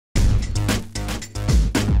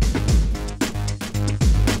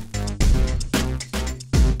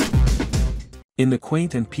In the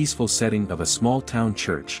quaint and peaceful setting of a small-town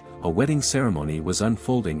church, a wedding ceremony was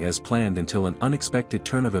unfolding as planned until an unexpected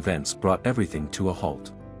turn of events brought everything to a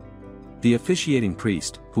halt. The officiating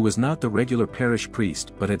priest, who was not the regular parish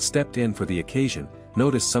priest but had stepped in for the occasion,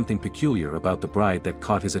 noticed something peculiar about the bride that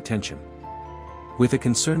caught his attention. With a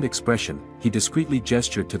concerned expression, he discreetly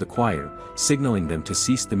gestured to the choir, signaling them to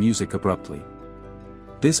cease the music abruptly.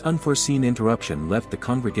 This unforeseen interruption left the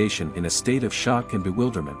congregation in a state of shock and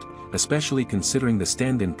bewilderment, especially considering the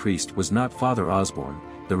stand-in priest was not Father Osborne,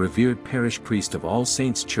 the revered parish priest of All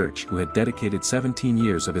Saints Church who had dedicated 17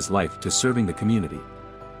 years of his life to serving the community.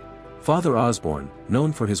 Father Osborne,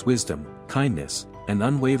 known for his wisdom, kindness, and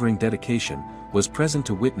unwavering dedication, was present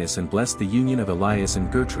to witness and bless the union of Elias and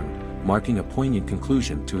Gertrude, marking a poignant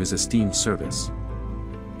conclusion to his esteemed service.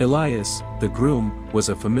 Elias, the groom, was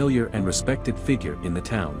a familiar and respected figure in the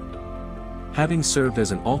town. Having served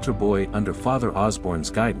as an altar boy under Father Osborne's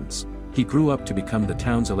guidance, he grew up to become the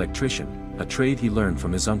town's electrician, a trade he learned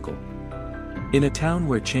from his uncle. In a town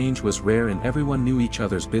where change was rare and everyone knew each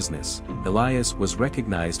other's business, Elias was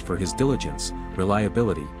recognized for his diligence,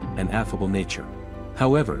 reliability, and affable nature.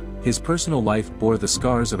 However, his personal life bore the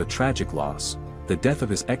scars of a tragic loss. The death of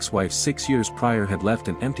his ex-wife 6 years prior had left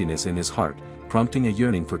an emptiness in his heart, prompting a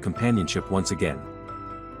yearning for companionship once again.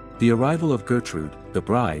 The arrival of Gertrude, the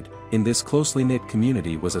bride, in this closely knit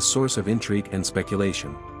community was a source of intrigue and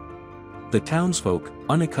speculation. The townsfolk,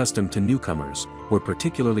 unaccustomed to newcomers, were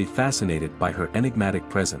particularly fascinated by her enigmatic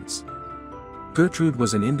presence. Gertrude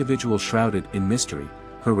was an individual shrouded in mystery.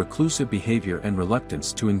 Her reclusive behavior and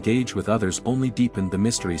reluctance to engage with others only deepened the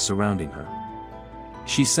mystery surrounding her.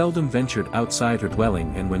 She seldom ventured outside her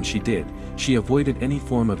dwelling, and when she did, she avoided any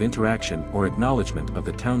form of interaction or acknowledgement of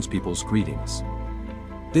the townspeople's greetings.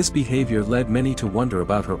 This behavior led many to wonder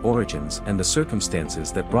about her origins and the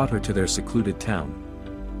circumstances that brought her to their secluded town.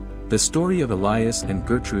 The story of Elias and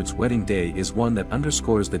Gertrude's wedding day is one that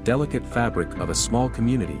underscores the delicate fabric of a small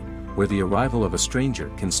community, where the arrival of a stranger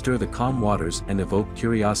can stir the calm waters and evoke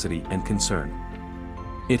curiosity and concern.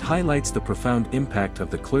 It highlights the profound impact of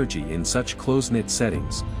the clergy in such close-knit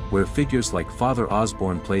settings, where figures like Father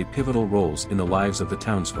Osborne play pivotal roles in the lives of the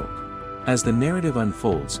townsfolk. As the narrative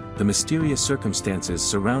unfolds, the mysterious circumstances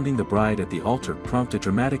surrounding the bride at the altar prompt a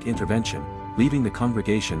dramatic intervention, leaving the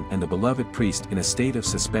congregation and the beloved priest in a state of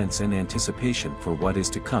suspense and anticipation for what is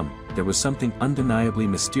to come. There was something undeniably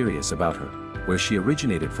mysterious about her. Where she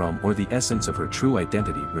originated from or the essence of her true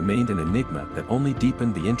identity remained an enigma that only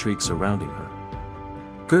deepened the intrigue surrounding her.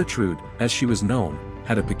 Gertrude, as she was known,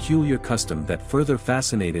 had a peculiar custom that further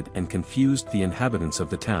fascinated and confused the inhabitants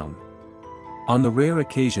of the town. On the rare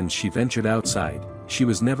occasions she ventured outside, she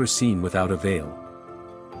was never seen without a veil.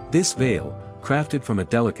 This veil, crafted from a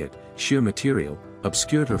delicate, sheer material,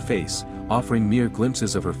 obscured her face, offering mere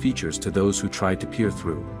glimpses of her features to those who tried to peer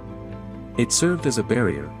through. It served as a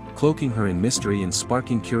barrier, cloaking her in mystery and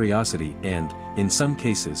sparking curiosity and, in some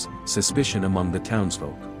cases, suspicion among the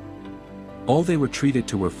townsfolk. All they were treated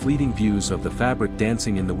to were fleeting views of the fabric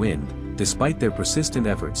dancing in the wind, despite their persistent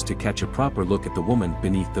efforts to catch a proper look at the woman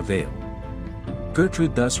beneath the veil.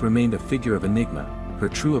 Gertrude thus remained a figure of enigma, her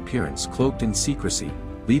true appearance cloaked in secrecy,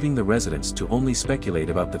 leaving the residents to only speculate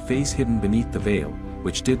about the face hidden beneath the veil,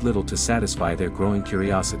 which did little to satisfy their growing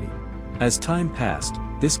curiosity. As time passed,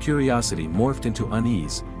 this curiosity morphed into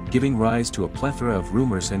unease, giving rise to a plethora of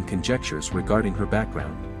rumors and conjectures regarding her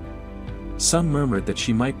background. Some murmured that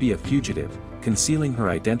she might be a fugitive, concealing her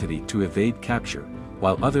identity to evade capture,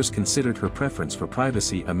 while others considered her preference for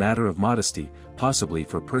privacy a matter of modesty, possibly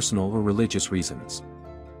for personal or religious reasons.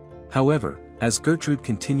 However, as Gertrude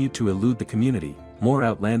continued to elude the community, more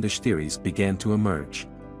outlandish theories began to emerge.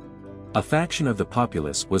 A faction of the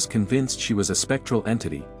populace was convinced she was a spectral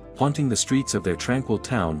entity, haunting the streets of their tranquil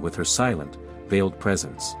town with her silent, veiled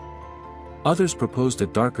presence. Others proposed a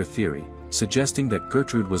darker theory, suggesting that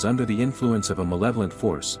Gertrude was under the influence of a malevolent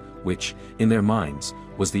force, which, in their minds,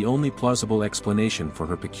 was the only plausible explanation for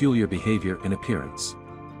her peculiar behavior and appearance.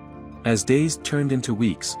 As days turned into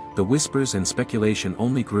weeks, the whispers and speculation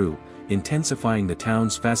only grew, intensifying the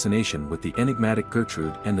town's fascination with the enigmatic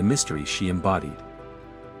Gertrude and the mystery she embodied.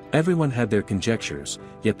 Everyone had their conjectures,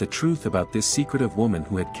 yet the truth about this secretive woman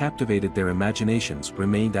who had captivated their imaginations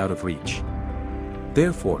remained out of reach.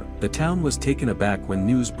 Therefore, the town was taken aback when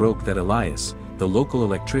news broke that Elias, the local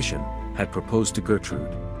electrician, had proposed to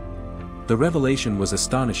Gertrude. The revelation was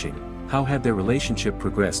astonishing. How had their relationship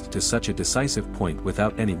progressed to such a decisive point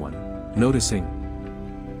without anyone noticing?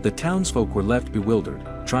 The townsfolk were left bewildered,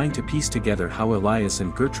 trying to piece together how Elias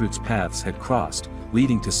and Gertrude's paths had crossed,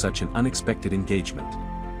 leading to such an unexpected engagement.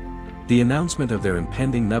 The announcement of their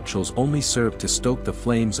impending nuptials only served to stoke the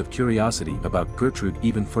flames of curiosity about Gertrude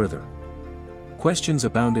even further. Questions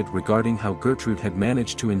abounded regarding how Gertrude had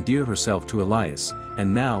managed to endear herself to Elias,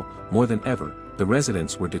 and now, more than ever, the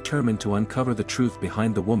residents were determined to uncover the truth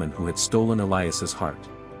behind the woman who had stolen Elias's heart.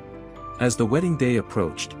 As the wedding day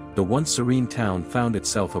approached, the once serene town found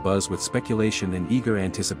itself abuzz with speculation and eager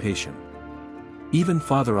anticipation. Even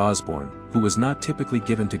Father Osborne, who was not typically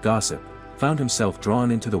given to gossip, found himself drawn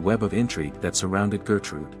into the web of intrigue that surrounded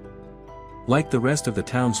Gertrude. Like the rest of the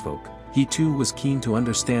townsfolk, he too was keen to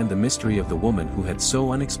understand the mystery of the woman who had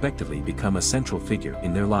so unexpectedly become a central figure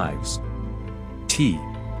in their lives.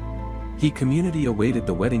 He community awaited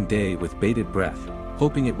the wedding day with bated breath,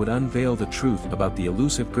 hoping it would unveil the truth about the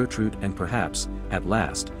elusive Gertrude and perhaps, at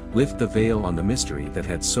last, lift the veil on the mystery that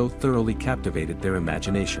had so thoroughly captivated their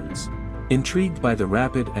imaginations. Intrigued by the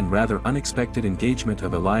rapid and rather unexpected engagement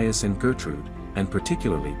of Elias and Gertrude, and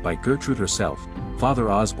particularly by Gertrude herself, Father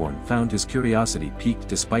Osborne found his curiosity piqued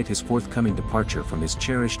despite his forthcoming departure from his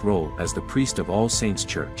cherished role as the priest of All Saints'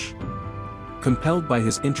 Church. Compelled by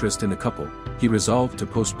his interest in the couple, he resolved to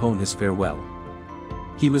postpone his farewell.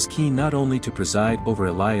 He was keen not only to preside over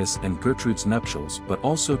Elias and Gertrude's nuptials but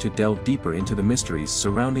also to delve deeper into the mysteries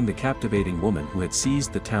surrounding the captivating woman who had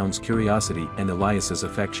seized the town's curiosity and Elias's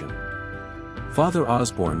affection. Father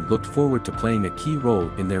Osborne looked forward to playing a key role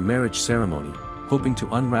in their marriage ceremony, hoping to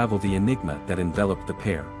unravel the enigma that enveloped the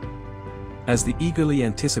pair. As the eagerly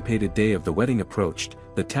anticipated day of the wedding approached,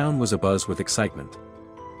 the town was abuzz with excitement.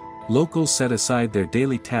 Locals set aside their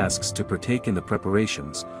daily tasks to partake in the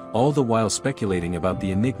preparations, all the while speculating about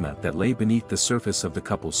the enigma that lay beneath the surface of the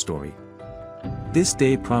couple's story. This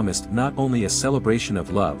day promised not only a celebration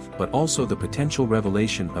of love but also the potential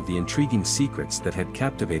revelation of the intriguing secrets that had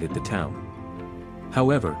captivated the town.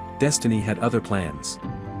 However, destiny had other plans.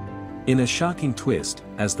 In a shocking twist,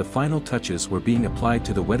 as the final touches were being applied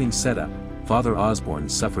to the wedding setup, Father Osborne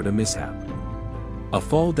suffered a mishap. A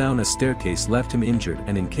fall down a staircase left him injured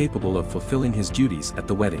and incapable of fulfilling his duties at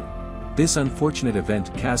the wedding. This unfortunate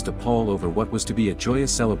event cast a pall over what was to be a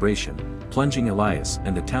joyous celebration, plunging Elias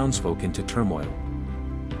and the townsfolk into turmoil.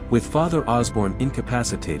 With Father Osborne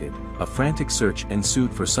incapacitated, a frantic search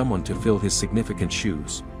ensued for someone to fill his significant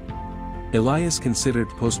shoes. Elias considered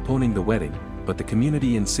postponing the wedding, but the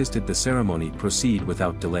community insisted the ceremony proceed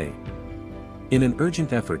without delay. In an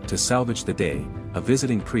urgent effort to salvage the day, a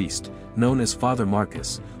visiting priest, known as Father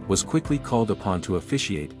Marcus, was quickly called upon to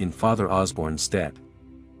officiate in Father Osborne's stead.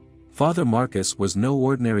 Father Marcus was no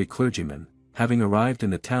ordinary clergyman. Having arrived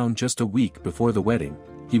in the town just a week before the wedding,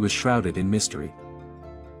 he was shrouded in mystery.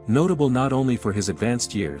 Notable not only for his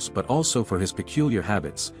advanced years but also for his peculiar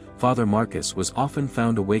habits, Father Marcus was often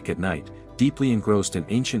found awake at night, deeply engrossed in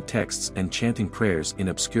ancient texts and chanting prayers in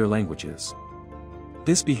obscure languages.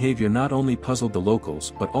 This behavior not only puzzled the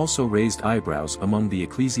locals but also raised eyebrows among the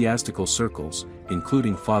ecclesiastical circles,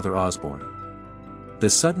 including Father Osborne. The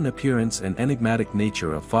sudden appearance and enigmatic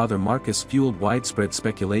nature of Father Marcus fueled widespread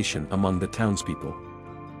speculation among the townspeople.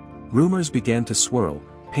 Rumors began to swirl,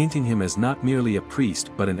 painting him as not merely a priest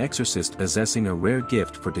but an exorcist possessing a rare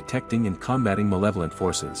gift for detecting and combating malevolent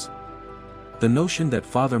forces. The notion that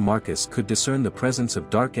Father Marcus could discern the presence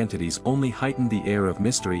of dark entities only heightened the air of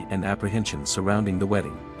mystery and apprehension surrounding the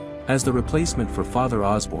wedding. As the replacement for Father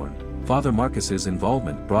Osborne, Father Marcus's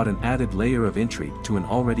involvement brought an added layer of intrigue to an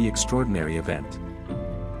already extraordinary event.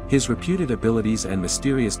 His reputed abilities and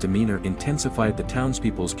mysterious demeanor intensified the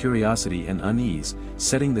townspeople's curiosity and unease,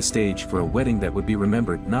 setting the stage for a wedding that would be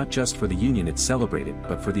remembered not just for the union it celebrated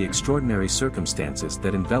but for the extraordinary circumstances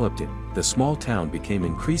that enveloped it. The small town became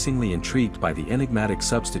increasingly intrigued by the enigmatic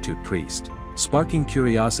substitute priest, sparking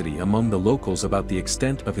curiosity among the locals about the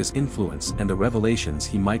extent of his influence and the revelations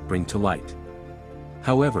he might bring to light.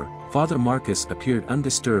 However, Father Marcus appeared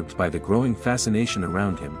undisturbed by the growing fascination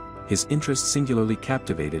around him, his interest singularly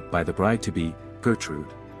captivated by the bride-to-be,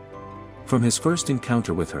 Gertrude. From his first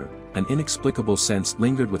encounter with her, an inexplicable sense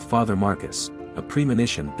lingered with Father Marcus, a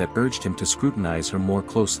premonition that urged him to scrutinize her more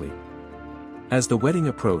closely. As the wedding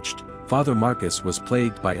approached, Father Marcus was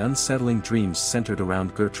plagued by unsettling dreams centered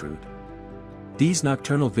around Gertrude. These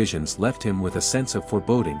nocturnal visions left him with a sense of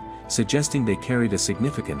foreboding, suggesting they carried a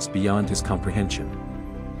significance beyond his comprehension.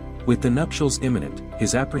 With the nuptials imminent,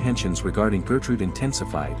 his apprehensions regarding Gertrude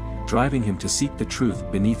intensified, driving him to seek the truth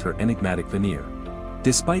beneath her enigmatic veneer.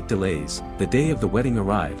 Despite delays, the day of the wedding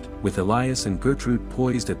arrived, with Elias and Gertrude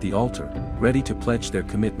poised at the altar, ready to pledge their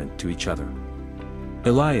commitment to each other.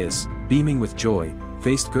 Elias, beaming with joy,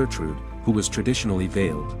 faced Gertrude, who was traditionally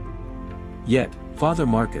veiled. Yet, Father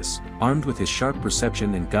Marcus, armed with his sharp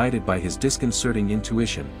perception and guided by his disconcerting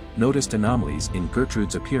intuition, noticed anomalies in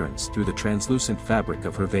Gertrude's appearance through the translucent fabric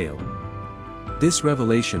of her veil. This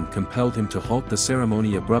revelation compelled him to halt the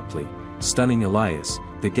ceremony abruptly, stunning Elias,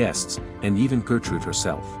 the guests, and even Gertrude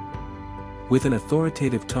herself. With an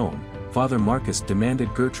authoritative tone, Father Marcus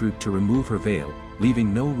demanded Gertrude to remove her veil,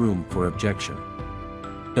 leaving no room for objection.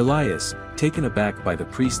 Elias, taken aback by the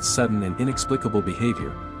priest's sudden and inexplicable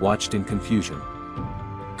behavior, watched in confusion.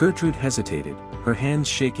 Gertrude hesitated, her hands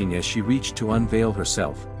shaking as she reached to unveil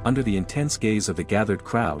herself, under the intense gaze of the gathered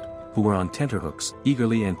crowd, who were on tenterhooks,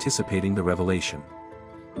 eagerly anticipating the revelation.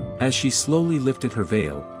 As she slowly lifted her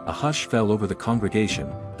veil, a hush fell over the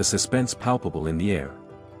congregation, the suspense palpable in the air.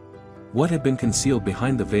 What had been concealed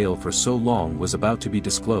behind the veil for so long was about to be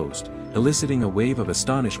disclosed, eliciting a wave of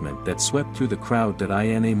astonishment that swept through the crowd.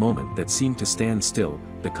 In a moment that seemed to stand still,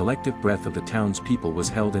 the collective breath of the townspeople was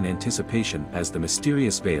held in anticipation as the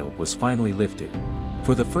mysterious veil was finally lifted.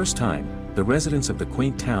 For the first time, the residents of the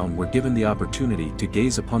quaint town were given the opportunity to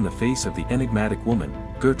gaze upon the face of the enigmatic woman,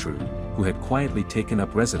 Gertrude, who had quietly taken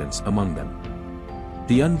up residence among them.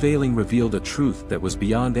 The unveiling revealed a truth that was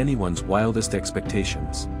beyond anyone's wildest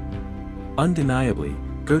expectations. Undeniably,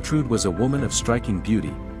 Gertrude was a woman of striking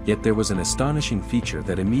beauty, yet there was an astonishing feature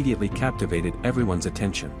that immediately captivated everyone's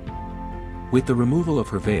attention. With the removal of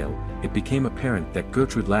her veil, it became apparent that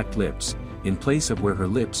Gertrude lacked lips. In place of where her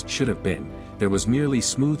lips should have been, there was merely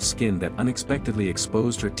smooth skin that unexpectedly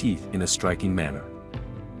exposed her teeth in a striking manner.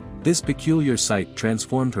 This peculiar sight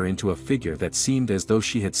transformed her into a figure that seemed as though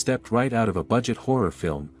she had stepped right out of a budget horror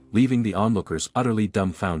film, leaving the onlookers utterly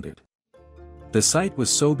dumbfounded. The sight was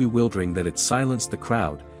so bewildering that it silenced the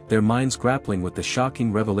crowd, their minds grappling with the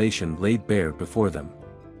shocking revelation laid bare before them.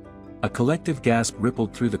 A collective gasp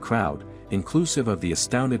rippled through the crowd, inclusive of the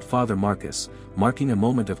astounded Father Marcus, marking a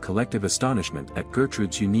moment of collective astonishment at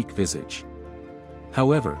Gertrude's unique visage.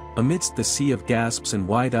 However, amidst the sea of gasps and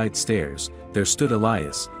wide-eyed stares, there stood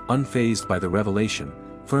Elias, unfazed by the revelation,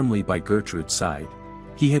 firmly by Gertrude's side.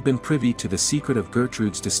 He had been privy to the secret of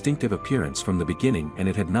Gertrude's distinctive appearance from the beginning, and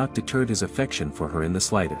it had not deterred his affection for her in the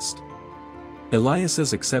slightest.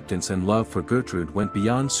 Elias's acceptance and love for Gertrude went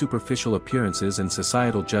beyond superficial appearances and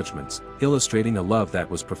societal judgments, illustrating a love that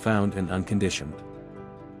was profound and unconditioned.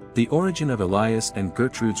 The origin of Elias and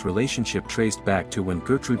Gertrude's relationship traced back to when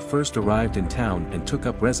Gertrude first arrived in town and took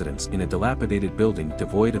up residence in a dilapidated building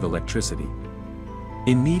devoid of electricity.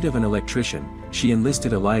 In need of an electrician, she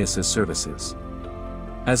enlisted Elias's services.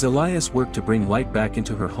 As Elias worked to bring light back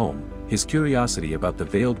into her home, his curiosity about the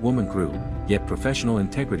veiled woman grew, yet professional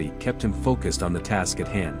integrity kept him focused on the task at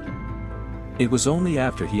hand. It was only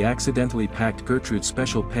after he accidentally packed Gertrude's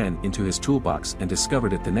special pen into his toolbox and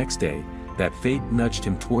discovered it the next day, that fate nudged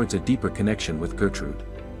him towards a deeper connection with Gertrude.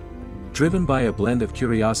 Driven by a blend of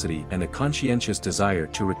curiosity and a conscientious desire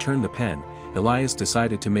to return the pen, Elias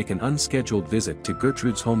decided to make an unscheduled visit to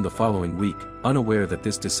Gertrude's home the following week, unaware that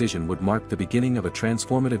this decision would mark the beginning of a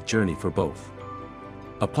transformative journey for both.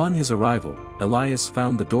 Upon his arrival, Elias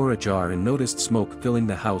found the door ajar and noticed smoke filling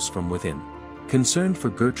the house from within. Concerned for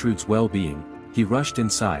Gertrude's well-being, he rushed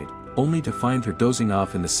inside, only to find her dozing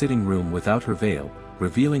off in the sitting room without her veil,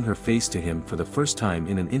 revealing her face to him for the first time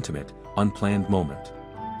in an intimate, unplanned moment.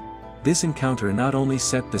 This encounter not only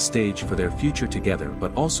set the stage for their future together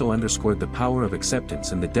but also underscored the power of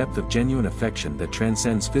acceptance and the depth of genuine affection that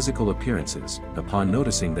transcends physical appearances. Upon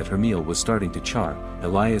noticing that her meal was starting to char,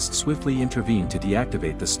 Elias swiftly intervened to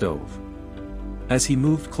deactivate the stove. As he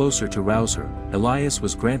moved closer to rouse her, Elias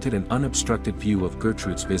was granted an unobstructed view of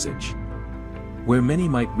Gertrude's visage. Where many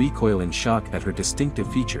might recoil in shock at her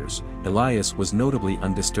distinctive features, Elias was notably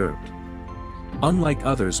undisturbed. Unlike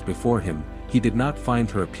others before him, he did not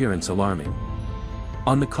find her appearance alarming.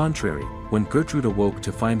 On the contrary, when Gertrude awoke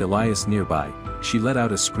to find Elias nearby, she let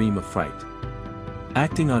out a scream of fright.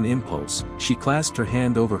 Acting on impulse, she clasped her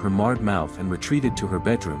hand over her marred mouth and retreated to her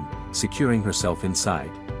bedroom, securing herself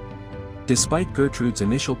inside. Despite Gertrude's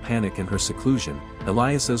initial panic and her seclusion,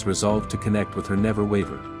 Elias's resolve to connect with her never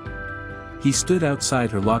wavered. He stood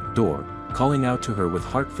outside her locked door, calling out to her with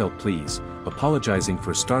heartfelt pleas, apologizing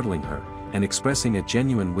for startling her, and expressing a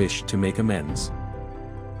genuine wish to make amends.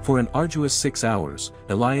 For an arduous 6 hours,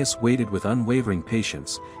 Elias waited with unwavering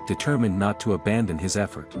patience, determined not to abandon his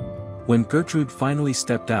effort. When Gertrude finally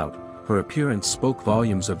stepped out, her appearance spoke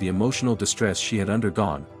volumes of the emotional distress she had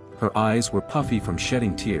undergone. Her eyes were puffy from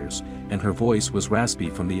shedding tears, and her voice was raspy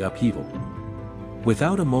from the upheaval.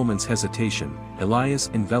 Without a moment's hesitation, Elias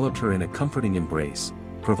enveloped her in a comforting embrace,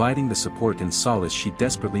 providing the support and solace she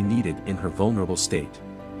desperately needed in her vulnerable state.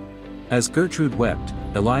 As Gertrude wept,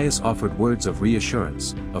 Elias offered words of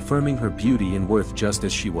reassurance, affirming her beauty and worth just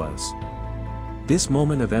as she was. This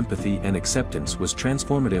moment of empathy and acceptance was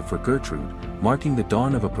transformative for Gertrude, marking the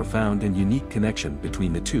dawn of a profound and unique connection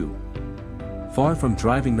between the two. Far from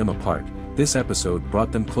driving them apart, this episode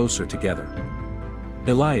brought them closer together.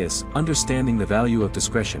 Elias, understanding the value of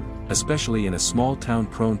discretion, especially in a small town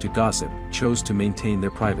prone to gossip, chose to maintain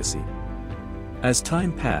their privacy. As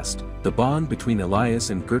time passed, the bond between Elias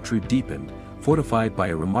and Gertrude deepened, fortified by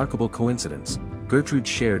a remarkable coincidence. Gertrude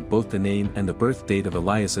shared both the name and the birth date of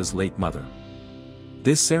Elias's late mother.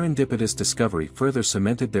 This serendipitous discovery further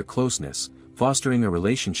cemented their closeness, fostering a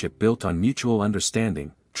relationship built on mutual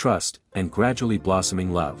understanding, trust, and gradually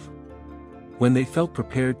blossoming love. When they felt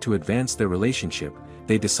prepared to advance their relationship,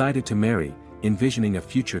 they decided to marry, envisioning a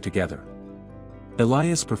future together.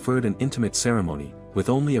 Elias preferred an intimate ceremony, with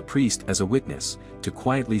only a priest as a witness, to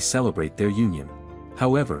quietly celebrate their union.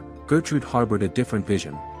 However, Gertrude harbored a different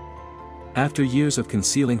vision. After years of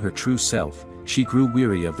concealing her true self, she grew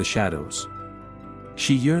weary of the shadows.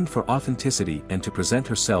 She yearned for authenticity and to present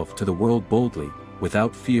herself to the world boldly,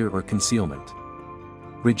 without fear or concealment.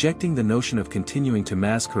 Rejecting the notion of continuing to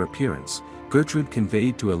mask her appearance, Gertrude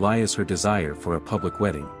conveyed to Elias her desire for a public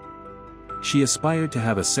wedding. She aspired to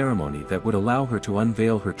have a ceremony that would allow her to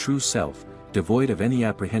unveil her true self, devoid of any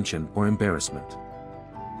apprehension or embarrassment.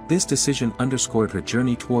 This decision underscored her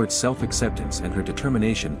journey towards self-acceptance and her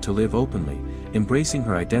determination to live openly, embracing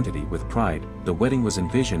her identity with pride. The wedding was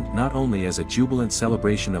envisioned not only as a jubilant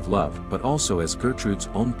celebration of love but also as Gertrude's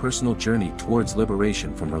own personal journey towards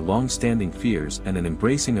liberation from her long-standing fears and an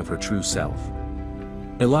embracing of her true self.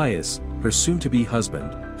 Elias, her soon-to-be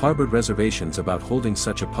husband, harbored reservations about holding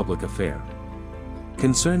such a public affair.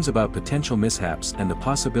 Concerns about potential mishaps and the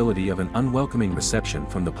possibility of an unwelcoming reception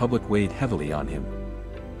from the public weighed heavily on him.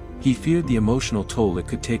 He feared the emotional toll it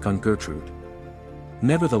could take on Gertrude.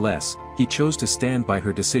 Nevertheless, he chose to stand by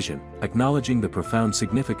her decision, acknowledging the profound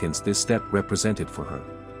significance this step represented for her.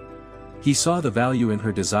 He saw the value in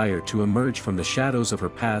her desire to emerge from the shadows of her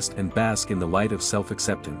past and bask in the light of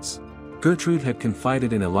self-acceptance. Gertrude had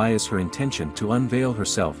confided in Elias her intention to unveil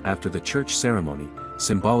herself after the church ceremony,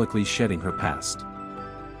 symbolically shedding her past.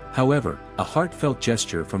 However, a heartfelt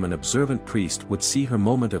gesture from an observant priest would see her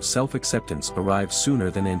moment of self-acceptance arrive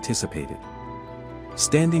sooner than anticipated.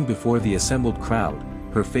 Standing before the assembled crowd,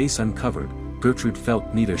 her face uncovered, Gertrude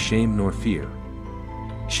felt neither shame nor fear.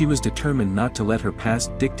 She was determined not to let her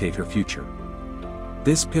past dictate her future.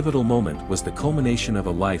 This pivotal moment was the culmination of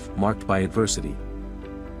a life marked by adversity.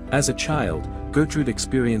 As a child, Gertrude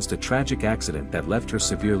experienced a tragic accident that left her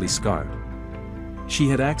severely scarred. She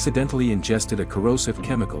had accidentally ingested a corrosive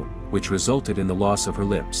chemical, which resulted in the loss of her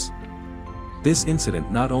lips. This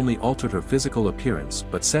incident not only altered her physical appearance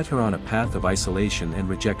but set her on a path of isolation and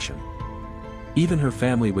rejection. Even her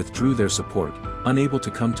family withdrew their support, unable to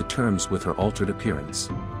come to terms with her altered appearance.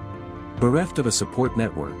 Bereft of a support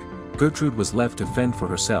network, Gertrude was left to fend for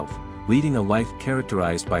herself, leading a life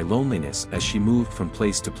characterized by loneliness as she moved from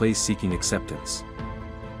place to place seeking acceptance.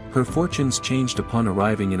 Her fortunes changed upon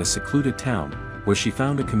arriving in a secluded town, where she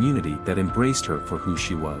found a community that embraced her for who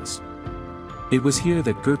she was. It was here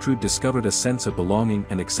that Gertrude discovered a sense of belonging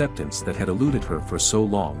and acceptance that had eluded her for so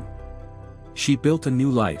long. She built a new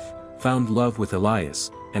life, found love with Elias,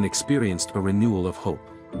 and experienced a renewal of hope.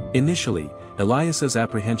 Initially, Elias's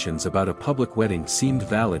apprehensions about a public wedding seemed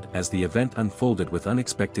valid as the event unfolded with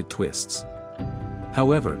unexpected twists.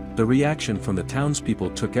 However, the reaction from the townspeople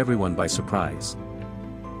took everyone by surprise.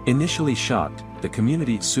 Initially shocked, the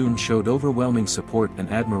community soon showed overwhelming support and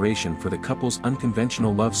admiration for the couple's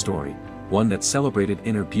unconventional love story, one that celebrated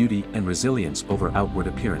inner beauty and resilience over outward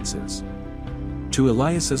appearances. To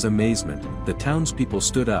Elias's amazement, the townspeople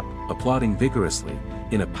stood up, applauding vigorously,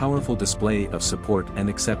 in a powerful display of support and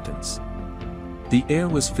acceptance. The air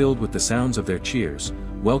was filled with the sounds of their cheers,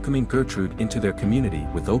 welcoming Gertrude into their community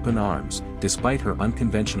with open arms, despite her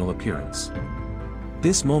unconventional appearance.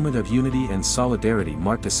 This moment of unity and solidarity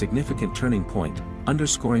marked a significant turning point,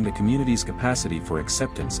 underscoring the community's capacity for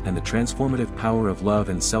acceptance and the transformative power of love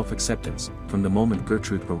and self-acceptance. From the moment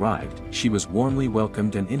Gertrude arrived, she was warmly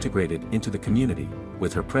welcomed and integrated into the community,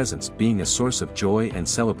 with her presence being a source of joy and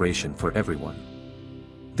celebration for everyone.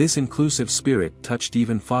 This inclusive spirit touched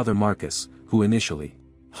even Father Marcus, who initially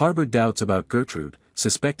harbored doubts about Gertrude,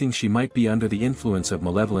 suspecting she might be under the influence of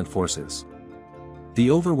malevolent forces. The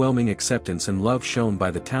overwhelming acceptance and love shown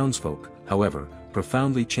by the townsfolk, however,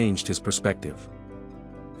 profoundly changed his perspective.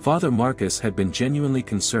 Father Marcus had been genuinely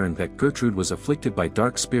concerned that Gertrude was afflicted by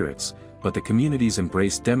dark spirits, but the community's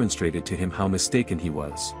embrace demonstrated to him how mistaken he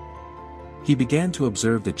was. He began to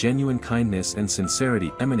observe the genuine kindness and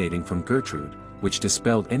sincerity emanating from Gertrude, which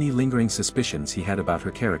dispelled any lingering suspicions he had about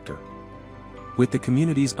her character. With the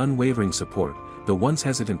community's unwavering support, the once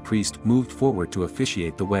hesitant priest moved forward to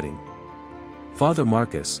officiate the wedding. Father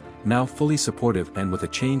Marcus, now fully supportive and with a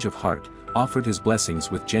change of heart, offered his blessings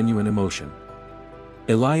with genuine emotion.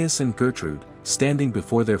 Elias and Gertrude, standing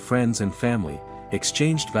before their friends and family,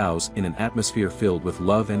 exchanged vows in an atmosphere filled with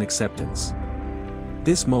love and acceptance.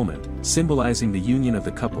 This moment, symbolizing the union of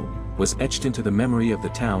the couple, was etched into the memory of the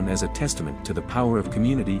town as a testament to the power of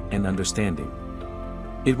community and understanding.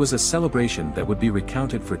 It was a celebration that would be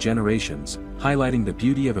recounted for generations, highlighting the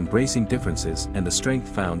beauty of embracing differences and the strength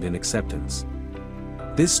found in acceptance.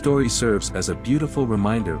 This story serves as a beautiful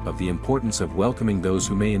reminder of the importance of welcoming those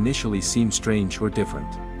who may initially seem strange or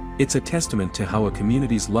different. It's a testament to how a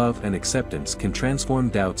community's love and acceptance can transform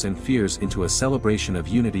doubts and fears into a celebration of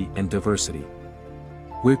unity and diversity.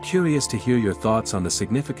 We're curious to hear your thoughts on the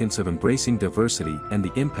significance of embracing diversity and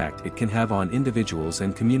the impact it can have on individuals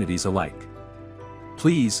and communities alike.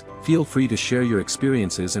 Please, feel free to share your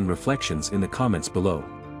experiences and reflections in the comments below.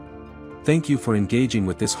 Thank you for engaging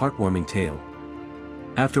with this heartwarming tale.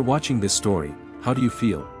 After watching this story, how do you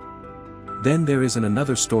feel? Then there is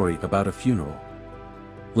another story about a funeral.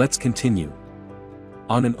 Let's continue.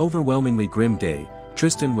 On an overwhelmingly grim day,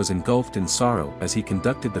 Tristan was engulfed in sorrow as he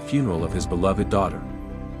conducted the funeral of his beloved daughter.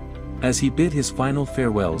 As he bid his final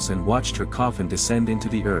farewells and watched her coffin descend into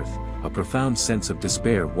the earth, a profound sense of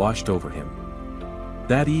despair washed over him.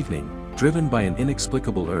 That evening, driven by an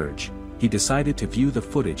inexplicable urge, he decided to view the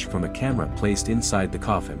footage from a camera placed inside the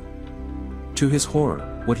coffin. To his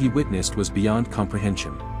horror, what he witnessed was beyond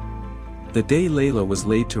comprehension. The day Layla was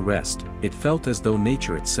laid to rest, it felt as though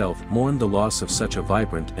nature itself mourned the loss of such a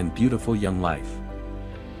vibrant and beautiful young life.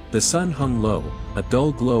 The sun hung low, a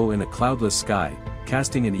dull glow in a cloudless sky,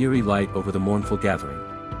 casting an eerie light over the mournful gathering.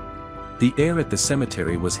 The air at the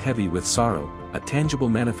cemetery was heavy with sorrow, a tangible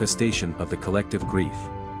manifestation of the collective grief.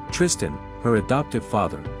 Tristan, her adoptive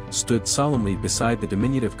father, stood solemnly beside the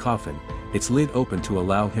diminutive coffin, its lid open to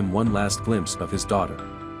allow him one last glimpse of his daughter.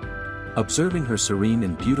 Observing her serene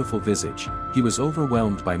and beautiful visage, he was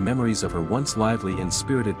overwhelmed by memories of her once lively and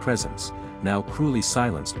spirited presence, now cruelly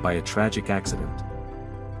silenced by a tragic accident.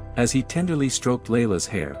 As he tenderly stroked Layla's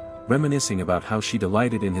hair, reminiscing about how she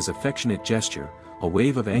delighted in his affectionate gesture, a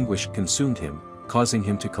wave of anguish consumed him, causing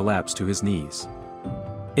him to collapse to his knees.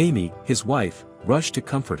 Amy, his wife, rushed to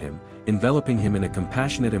comfort him, enveloping him in a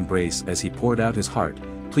compassionate embrace as he poured out his heart,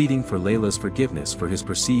 pleading for Layla's forgiveness for his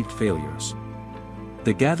perceived failures.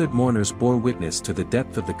 The gathered mourners bore witness to the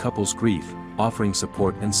depth of the couple's grief, offering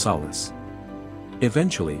support and solace.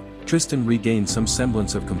 Eventually, Tristan regained some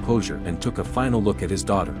semblance of composure and took a final look at his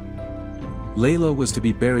daughter. Layla was to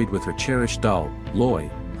be buried with her cherished doll, Loy,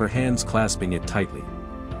 her hands clasping it tightly.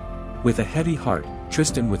 With a heavy heart,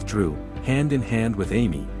 Tristan withdrew, hand in hand with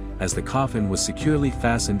Amy, as the coffin was securely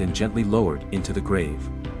fastened and gently lowered into the grave.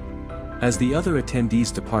 As the other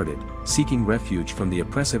attendees departed, seeking refuge from the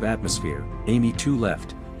oppressive atmosphere, Amy too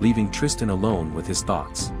left, leaving Tristan alone with his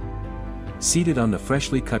thoughts. Seated on the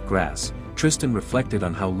freshly cut grass, Tristan reflected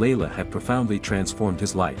on how Layla had profoundly transformed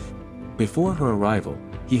his life. Before her arrival,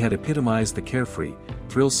 he had epitomized the carefree,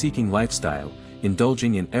 thrill-seeking lifestyle,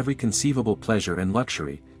 indulging in every conceivable pleasure and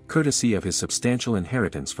luxury, courtesy of his substantial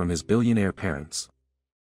inheritance from his billionaire parents.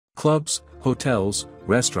 Clubs, hotels,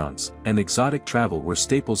 restaurants, and exotic travel were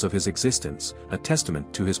staples of his existence, a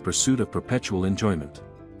testament to his pursuit of perpetual enjoyment.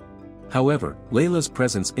 However, Layla's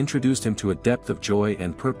presence introduced him to a depth of joy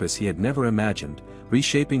and purpose he had never imagined,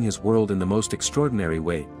 reshaping his world in the most extraordinary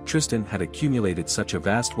way. Tristan had accumulated such a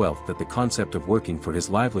vast wealth that the concept of working for his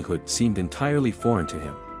livelihood seemed entirely foreign to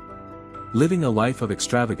him. Living a life of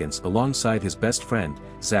extravagance alongside his best friend,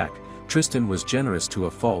 Zach, Tristan was generous to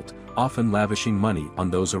a fault, often lavishing money on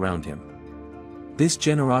those around him. This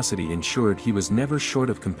generosity ensured he was never short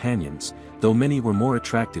of companions, though many were more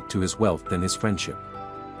attracted to his wealth than his friendship.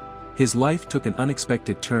 His life took an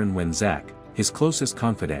unexpected turn when Zach, his closest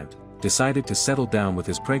confidant, decided to settle down with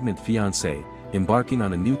his pregnant fiancée, embarking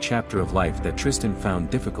on a new chapter of life that Tristan found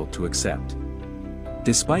difficult to accept.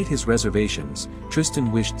 Despite his reservations,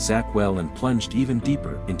 Tristan wished Zach well and plunged even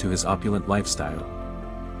deeper into his opulent lifestyle.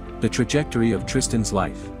 The trajectory of Tristan's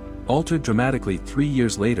life altered dramatically 3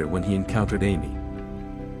 years later when he encountered Amy.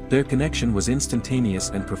 Their connection was instantaneous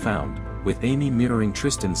and profound, with Amy mirroring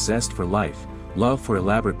Tristan's zest for life, love for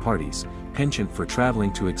elaborate parties, penchant for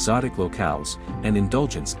traveling to exotic locales, and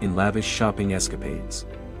indulgence in lavish shopping escapades.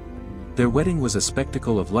 Their wedding was a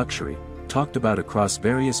spectacle of luxury, talked about across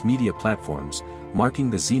various media platforms, marking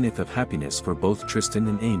the zenith of happiness for both Tristan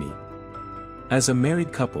and Amy. As a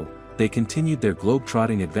married couple, They continued their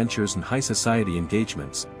globe-trotting adventures and high society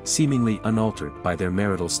engagements, seemingly unaltered by their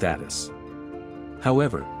marital status.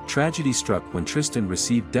 However, tragedy struck when Tristan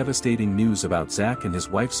received devastating news about Zach and his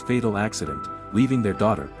wife's fatal accident, leaving their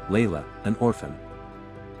daughter, Layla, an orphan.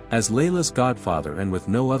 As Layla's godfather and with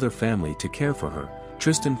no other family to care for her,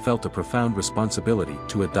 Tristan felt a profound responsibility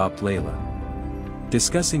to adopt Layla.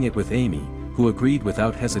 Discussing it with Amy, who agreed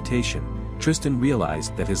without hesitation, Tristan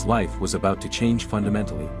realized that his life was about to change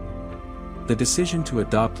fundamentally. The decision to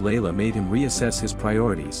adopt Layla made him reassess his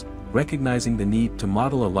priorities, recognizing the need to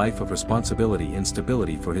model a life of responsibility and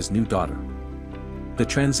stability for his new daughter. The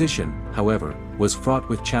transition, however, was fraught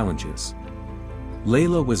with challenges.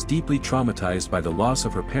 Layla was deeply traumatized by the loss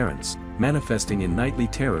of her parents, manifesting in nightly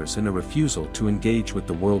terrors and a refusal to engage with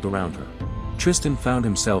the world around her. Tristan found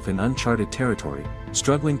himself in uncharted territory,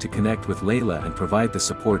 struggling to connect with Layla and provide the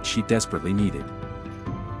support she desperately needed.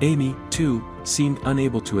 Amy, too, seemed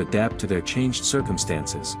unable to adapt to their changed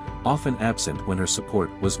circumstances, often absent when her support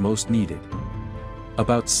was most needed.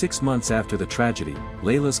 About 6 months after the tragedy,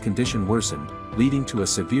 Layla's condition worsened, leading to a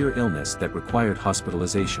severe illness that required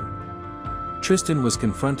hospitalization. Tristan was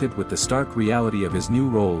confronted with the stark reality of his new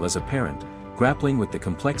role as a parent, grappling with the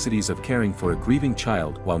complexities of caring for a grieving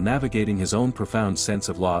child while navigating his own profound sense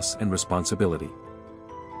of loss and responsibility.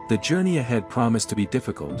 The journey ahead promised to be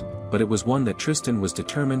difficult, but it was one that Tristan was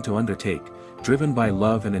determined to undertake, driven by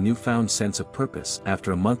love and a newfound sense of purpose.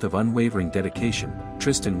 After a month of unwavering dedication,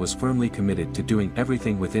 Tristan was firmly committed to doing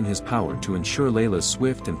everything within his power to ensure Layla's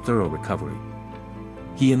swift and thorough recovery.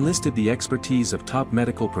 He enlisted the expertise of top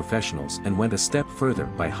medical professionals and went a step further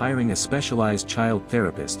by hiring a specialized child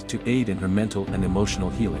therapist to aid in her mental and emotional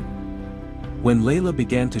healing. When Layla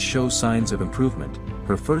began to show signs of improvement,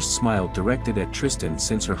 her first smile directed at Tristan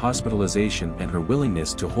since her hospitalization and her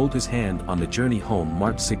willingness to hold his hand on the journey home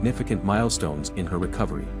marked significant milestones in her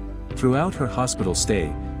recovery. Throughout her hospital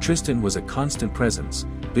stay, Tristan was a constant presence,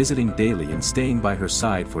 visiting daily and staying by her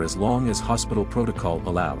side for as long as hospital protocol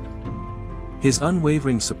allowed. His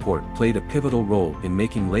unwavering support played a pivotal role in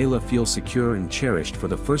making Layla feel secure and cherished for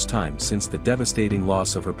the first time since the devastating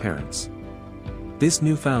loss of her parents. This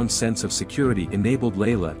newfound sense of security enabled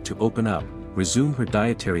Layla to open up, resume her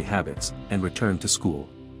dietary habits, and return to school.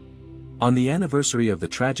 On the anniversary of the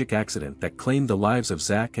tragic accident that claimed the lives of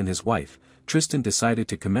Zach and his wife, Tristan decided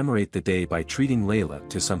to commemorate the day by treating Layla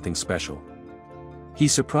to something special. He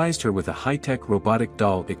surprised her with a high-tech robotic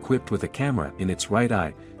doll equipped with a camera in its right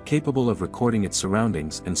eye, capable of recording its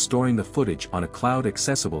surroundings and storing the footage on a cloud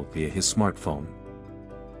accessible via his smartphone.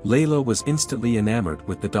 Layla was instantly enamored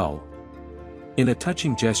with the doll. In a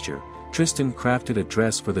touching gesture, Tristan crafted a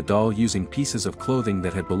dress for the doll using pieces of clothing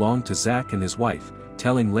that had belonged to Zach and his wife,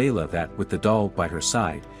 telling Layla that with the doll by her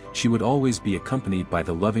side, she would always be accompanied by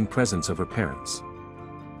the loving presence of her parents.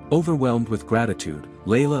 Overwhelmed with gratitude,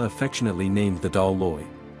 Layla affectionately named the doll Loy.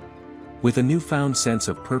 With a newfound sense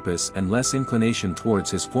of purpose and less inclination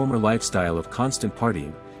towards his former lifestyle of constant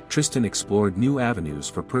partying, Tristan explored new avenues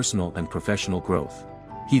for personal and professional growth.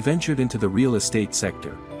 He ventured into the real estate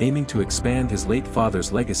sector, aiming to expand his late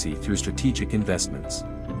father's legacy through strategic investments.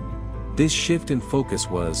 This shift in focus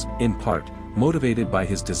was, in part, motivated by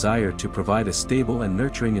his desire to provide a stable and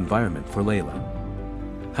nurturing environment for Layla.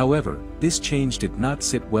 However, this change did not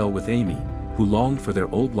sit well with Amy, who longed for their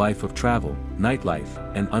old life of travel, nightlife,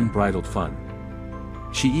 and unbridled fun.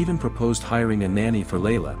 She even proposed hiring a nanny for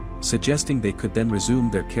Layla, suggesting they could then resume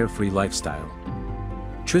their carefree lifestyle.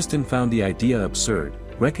 Tristan found the idea absurd,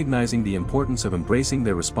 recognizing the importance of embracing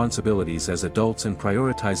their responsibilities as adults and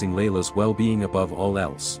prioritizing Layla's well-being above all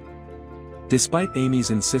else. Despite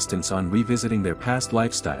Amy's insistence on revisiting their past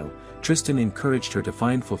lifestyle, Tristan encouraged her to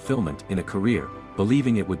find fulfillment in a career,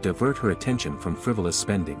 believing it would divert her attention from frivolous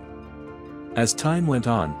spending. As time went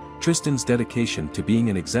on, Tristan's dedication to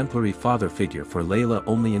being an exemplary father figure for Layla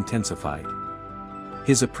only intensified.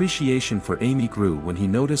 His appreciation for Amy grew when he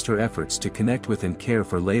noticed her efforts to connect with and care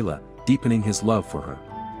for Layla, deepening his love for her.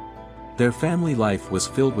 Their family life was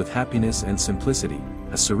filled with happiness and simplicity,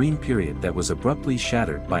 a serene period that was abruptly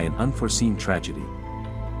shattered by an unforeseen tragedy.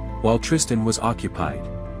 While Tristan was occupied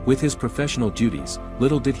with his professional duties,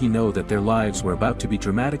 little did he know that their lives were about to be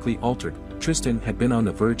dramatically altered. Tristan had been on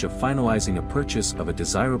the verge of finalizing a purchase of a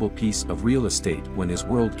desirable piece of real estate when his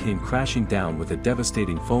world came crashing down with a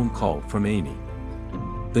devastating phone call from Amy.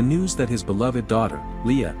 The news that his beloved daughter,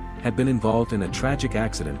 Leah, had been involved in a tragic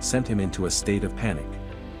accident sent him into a state of panic.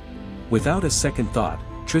 Without a second thought,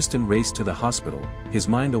 Tristan raced to the hospital, his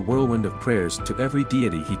mind a whirlwind of prayers to every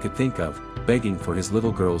deity he could think of, begging for his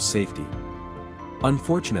little girl's safety.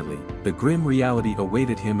 Unfortunately, the grim reality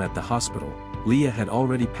awaited him at the hospital. Leah had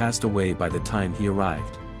already passed away by the time he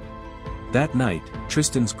arrived. That night,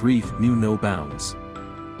 Tristan's grief knew no bounds.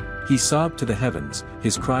 He sobbed to the heavens,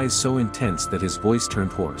 his cries so intense that his voice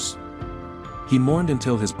turned hoarse. He mourned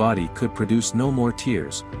until his body could produce no more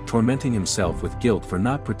tears, tormenting himself with guilt for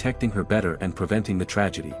not protecting her better and preventing the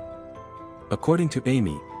tragedy. According to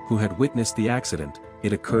Amy, who had witnessed the accident,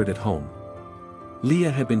 it occurred at home.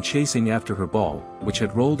 Leah had been chasing after her ball, which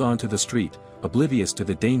had rolled onto the street, oblivious to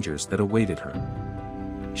the dangers that awaited her.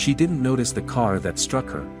 She didn't notice the car that struck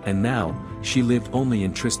her, and now, she lived only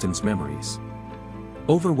in Tristan's memories.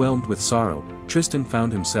 Overwhelmed with sorrow, Tristan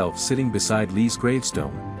found himself sitting beside Lee's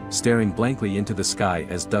gravestone, staring blankly into the sky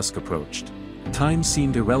as dusk approached. Time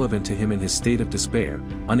seemed irrelevant to him in his state of despair,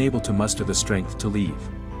 unable to muster the strength to leave.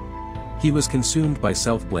 He was consumed by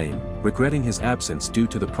self-blame, regretting his absence due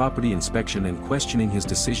to the property inspection and questioning his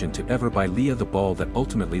decision to ever buy Leah the ball that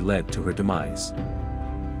ultimately led to her demise.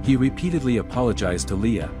 He repeatedly apologized to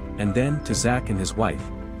Leah, and then to Zach and his wife,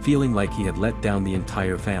 feeling like he had let down the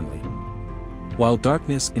entire family. While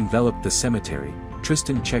darkness enveloped the cemetery,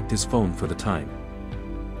 Tristan checked his phone for the time.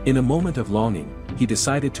 In a moment of longing, he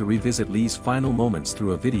decided to revisit Lee's final moments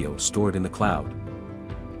through a video stored in the cloud.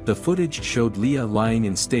 The footage showed Leah lying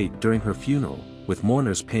in state during her funeral, with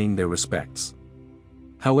mourners paying their respects.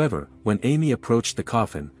 However, when Amy approached the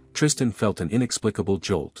coffin, Tristan felt an inexplicable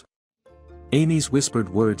jolt. Amy's whispered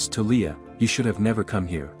words to Leah, "You should have never come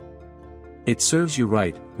here. It serves you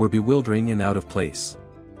right," were bewildering and out of place.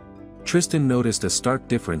 Tristan noticed a stark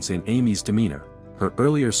difference in Amy's demeanor. Her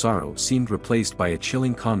earlier sorrow seemed replaced by a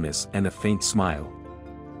chilling calmness and a faint smile.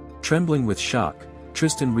 Trembling with shock,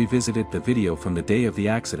 Tristan revisited the video from the day of the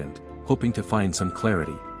accident, hoping to find some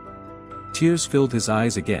clarity. Tears filled his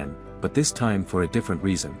eyes again, but this time for a different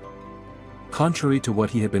reason. Contrary to what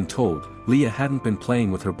he had been told, Leah hadn't been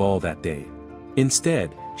playing with her ball that day.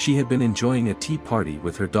 Instead, she had been enjoying a tea party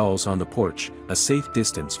with her dolls on the porch, a safe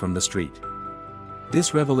distance from the street.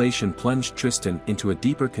 This revelation plunged Tristan into a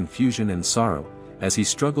deeper confusion and sorrow, as he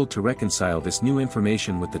struggled to reconcile this new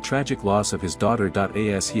information with the tragic loss of his daughter.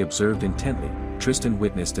 As he observed intently, Tristan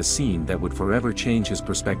witnessed a scene that would forever change his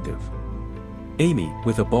perspective. Amy,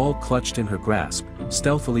 with a ball clutched in her grasp,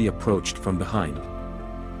 stealthily approached from behind.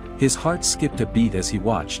 His heart skipped a beat as he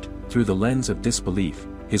watched, through the lens of disbelief,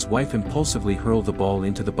 his wife impulsively hurl the ball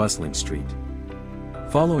into the bustling street.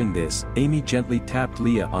 Following this, Amy gently tapped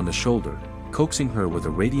Leah on the shoulder, coaxing her with a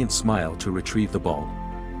radiant smile to retrieve the ball.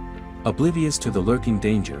 Oblivious to the lurking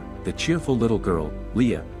danger, the cheerful little girl,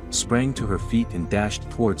 Leah, sprang to her feet and dashed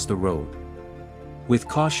towards the road. With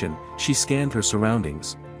caution, she scanned her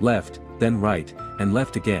surroundings, left, then right, and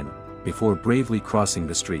left again, before bravely crossing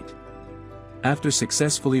the street. After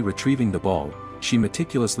successfully retrieving the ball, she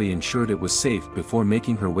meticulously ensured it was safe before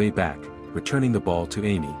making her way back, returning the ball to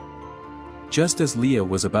Amy. Just as Leah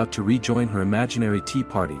was about to rejoin her imaginary tea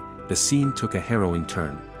party, the scene took a harrowing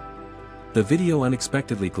turn. The video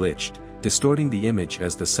unexpectedly glitched, distorting the image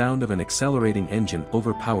as the sound of an accelerating engine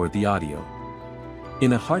overpowered the audio.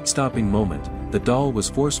 In a heart-stopping moment, the doll was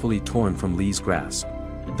forcefully torn from Lee's grasp.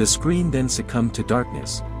 The screen then succumbed to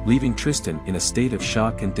darkness, leaving Tristan in a state of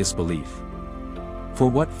shock and disbelief. For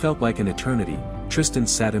what felt like an eternity, Tristan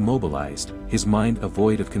sat immobilized, his mind a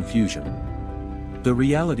void of confusion. The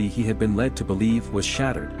reality he had been led to believe was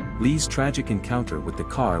shattered. Lee's tragic encounter with the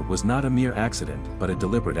car was not a mere accident but a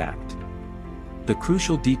deliberate act. The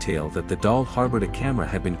crucial detail that the doll harbored a camera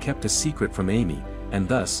had been kept a secret from Amy, and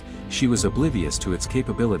thus, she was oblivious to its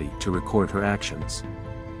capability to record her actions.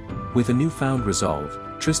 With a newfound resolve,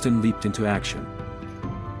 Tristan leaped into action.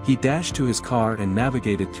 He dashed to his car and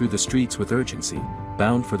navigated through the streets with urgency,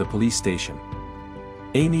 bound for the police station.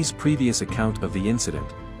 Amy's previous account of the incident,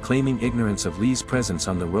 claiming ignorance of Lee's presence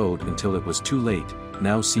on the road until it was too late,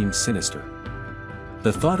 now seemed sinister.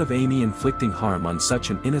 The thought of Amy inflicting harm on such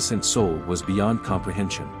an innocent soul was beyond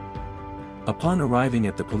comprehension. Upon arriving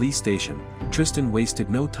at the police station, Tristan wasted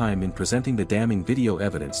no time in presenting the damning video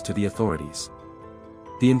evidence to the authorities.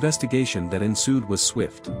 The investigation that ensued was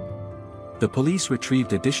swift. The police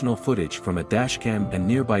retrieved additional footage from a dashcam and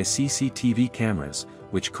nearby CCTV cameras,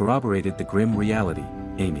 which corroborated the grim reality: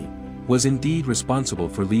 Amy was indeed responsible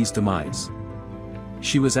for Lee's demise.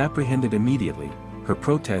 She was apprehended immediately, her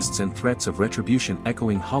protests and threats of retribution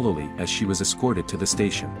echoing hollowly as she was escorted to the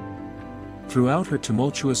station. Throughout her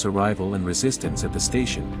tumultuous arrival and resistance at the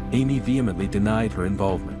station, Amy vehemently denied her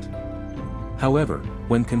involvement. However,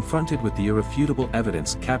 when confronted with the irrefutable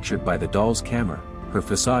evidence captured by the doll's camera, her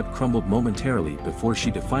facade crumbled momentarily before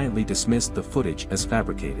she defiantly dismissed the footage as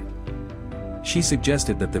fabricated. She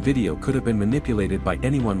suggested that the video could have been manipulated by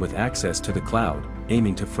anyone with access to the cloud,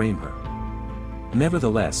 aiming to frame her.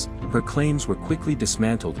 Nevertheless, her claims were quickly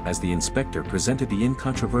dismantled as the inspector presented the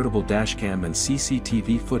incontrovertible dashcam and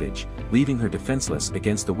CCTV footage, leaving her defenseless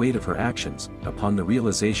against the weight of her actions. Upon the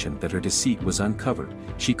realization that her deceit was uncovered,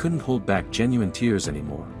 she couldn't hold back genuine tears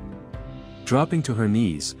anymore. Dropping to her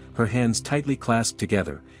knees, her hands tightly clasped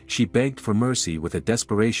together, she begged for mercy with a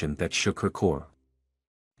desperation that shook her core.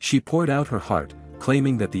 She poured out her heart,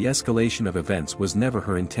 claiming that the escalation of events was never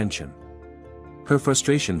her intention. Her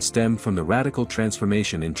frustration stemmed from the radical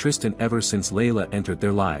transformation in Tristan ever since Layla entered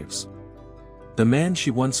their lives. The man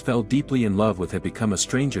she once fell deeply in love with had become a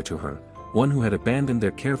stranger to her, one who had abandoned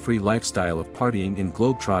their carefree lifestyle of partying and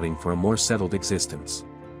globetrotting for a more settled existence.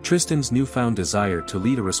 Tristan's newfound desire to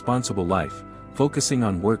lead a responsible life, focusing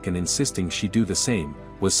on work and insisting she do the same,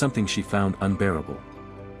 was something she found unbearable.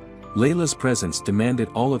 Layla's presence demanded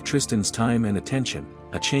all of Tristan's time and attention,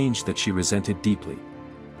 a change that she resented deeply.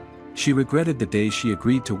 She regretted the day she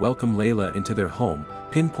agreed to welcome Layla into their home,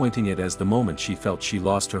 pinpointing it as the moment she felt she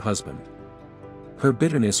lost her husband. Her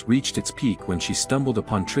bitterness reached its peak when she stumbled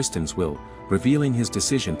upon Tristan's will, revealing his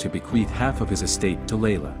decision to bequeath half of his estate to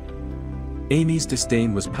Layla. Amy's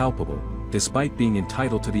disdain was palpable. Despite being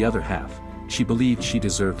entitled to the other half, she believed she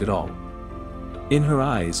deserved it all. In her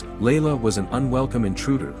eyes, Layla was an unwelcome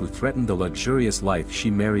intruder who threatened the luxurious life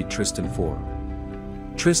she married Tristan for.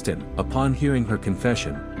 Tristan, upon hearing her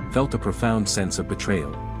confession, felt a profound sense of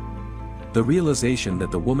betrayal. The realization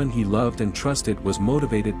that the woman he loved and trusted was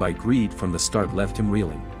motivated by greed from the start left him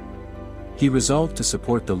reeling. He resolved to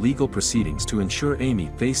support the legal proceedings to ensure Amy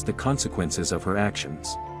faced the consequences of her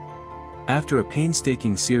actions. After a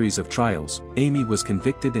painstaking series of trials, Amy was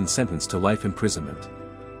convicted and sentenced to life imprisonment.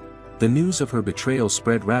 The news of her betrayal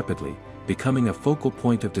spread rapidly, becoming a focal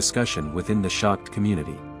point of discussion within the shocked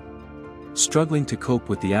community. Struggling to cope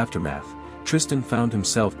with the aftermath, Tristan found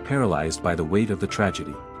himself paralyzed by the weight of the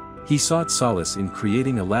tragedy. He sought solace in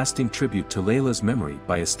creating a lasting tribute to Layla's memory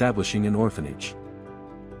by establishing an orphanage.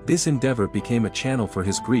 This endeavor became a channel for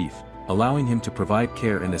his grief, allowing him to provide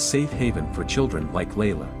care and a safe haven for children like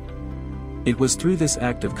Layla. It was through this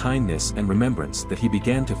act of kindness and remembrance that he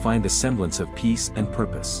began to find a semblance of peace and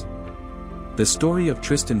purpose. The story of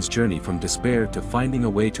Tristan's journey from despair to finding a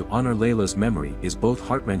way to honor Layla's memory is both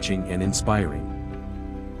heart-wrenching and inspiring.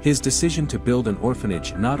 His decision to build an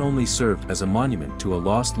orphanage not only served as a monument to a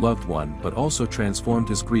lost loved one but also transformed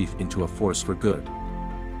his grief into a force for good.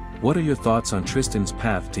 What are your thoughts on Tristan's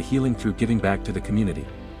path to healing through giving back to the community?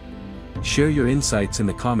 Share your insights in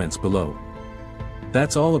the comments below.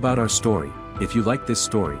 That's all about our story. If you like this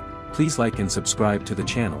story, please like and subscribe to the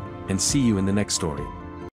channel, and see you in the next story.